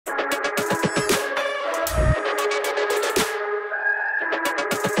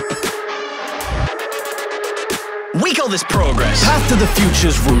We call this progress. Path to the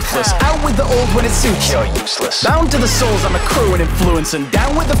future's ruthless. Out with the old when it suits. You're useless. Bound to the souls I'm accruing influence, and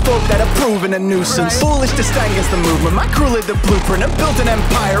down with the folk that are proven a nuisance. Foolish to stand against the movement. My crew laid the blueprint and built an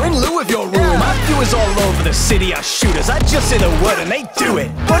empire in lieu of your ruin. My viewers all over the city are shooters. I just say the word and they do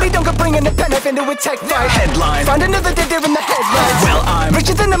it. Buddy, don't go bringing the penknife into a tech fight. Headline. Find another dead deer in the headlines. Well, I'm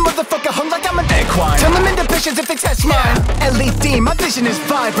richer than a motherfucker, hung like I'm an equine. Turn them into patients if they test mine. LED, my vision is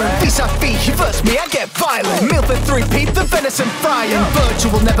vibrant. Vis-a-vis, you verse me, I get violent. Meal for 3P, the venison frying.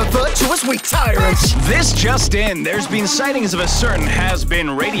 Virtual, never virtuous, we tyrants. This just in, there's been sightings of a certain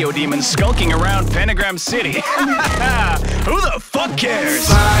Hazbin radio demon skulking around Pentagram City. Who the fuck cares?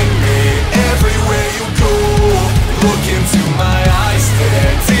 Find me everywhere you go. Look into my eyes,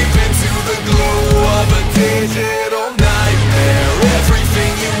 stare deep into the glow of a digital nightmare.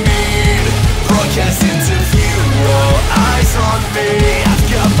 Everything you need, broadcast into view. All eyes on me, I've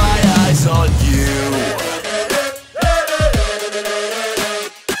got my eyes on you.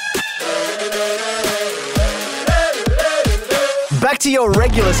 Back to your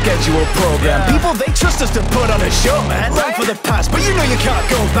regular scheduled program. People, they trust us to put on a show, man. Right for the past, but you know you can't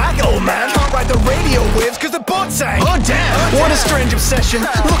go back, old man. Can't ride the radio waves cause the boat sank. Oh damn, what a strange obsession.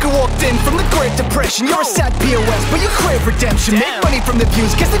 Look who walked in from the Great Depression. You're a sad POS, but you crave redemption. Make money from the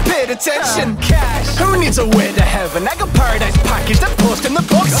views cause they paid attention. Cash. Who needs a way to heaven? I got paradise packaged and post in the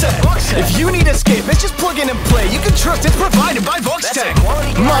box set. If you need escape, it's just plug in and play. You can trust it's provided by VOX Tech.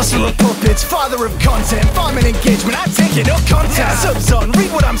 Master of puppets, father of content, farming engagement, I take it, no contact. Subs on,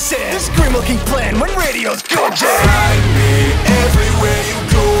 read what I'm saying. The scream will keep playing when radio's good. Find me everywhere you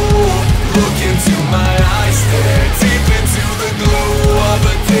go. Look into my eyes, stare